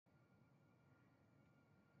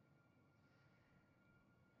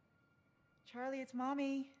Charlie, it's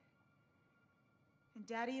Mommy. And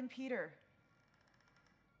Daddy and Peter.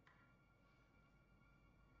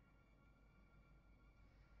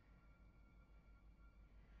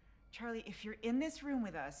 Charlie, if you're in this room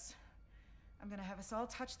with us, I'm gonna have us all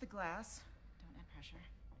touch the glass. Don't add pressure.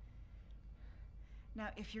 Now,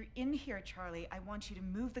 if you're in here, Charlie, I want you to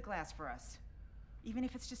move the glass for us. Even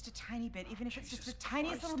if it's just a tiny bit, even if it's just the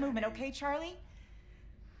tiniest little movement, okay, Charlie?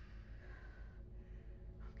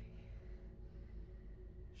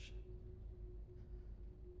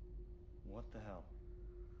 What the hell?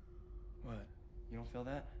 What? You don't feel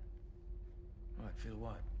that? What? Feel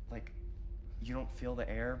what? Like, you don't feel the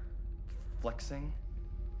air flexing?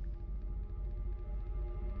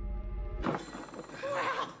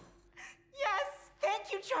 Wow! Yes!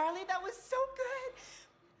 Thank you, Charlie. That was so good.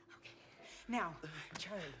 Okay. Now,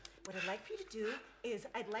 Charlie, what I'd like for you to do is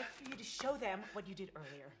I'd like for you to show them what you did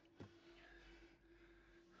earlier.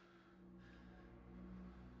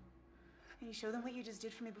 Can you show them what you just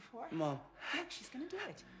did for me before? Mom. Look, she's gonna do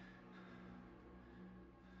it.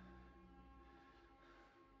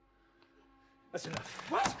 That's enough.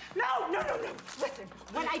 What? No! Listen,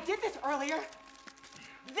 when I did this earlier,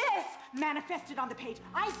 this manifested on the page.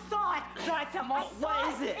 I saw it.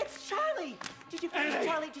 What is it? It's Charlie. Did you finish, Hey.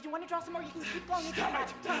 Charlie? Did you want to draw some more? You can keep going.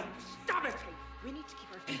 Stop it! We need to keep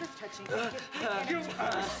our fingers touching. You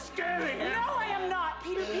are scaring him! No, I am not.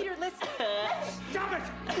 Peter, listen. Stop it!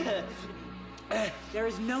 Listen to me. There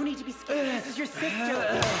is no need to be scared. This is your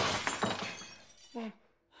sister.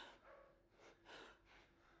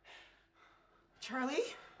 Charlie?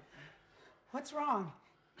 What's wrong?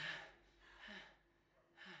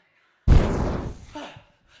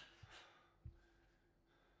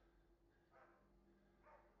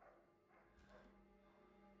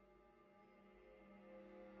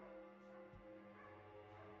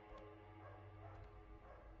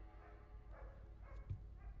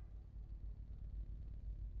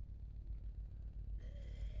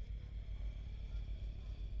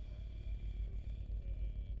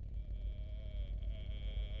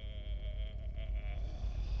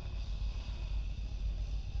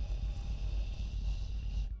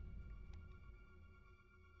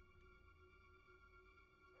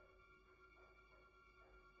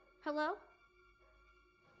 Hello?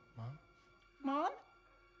 Mom?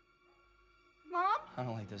 Mom? I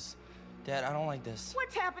don't like this. Dad, I don't like this.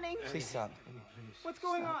 What's happening? Please stop. What's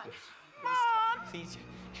going on? this. Mom! Please,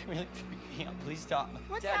 you're really freaking me out. Please stop.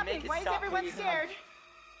 What's Dad, happening? make it Why is stop, everyone please. scared?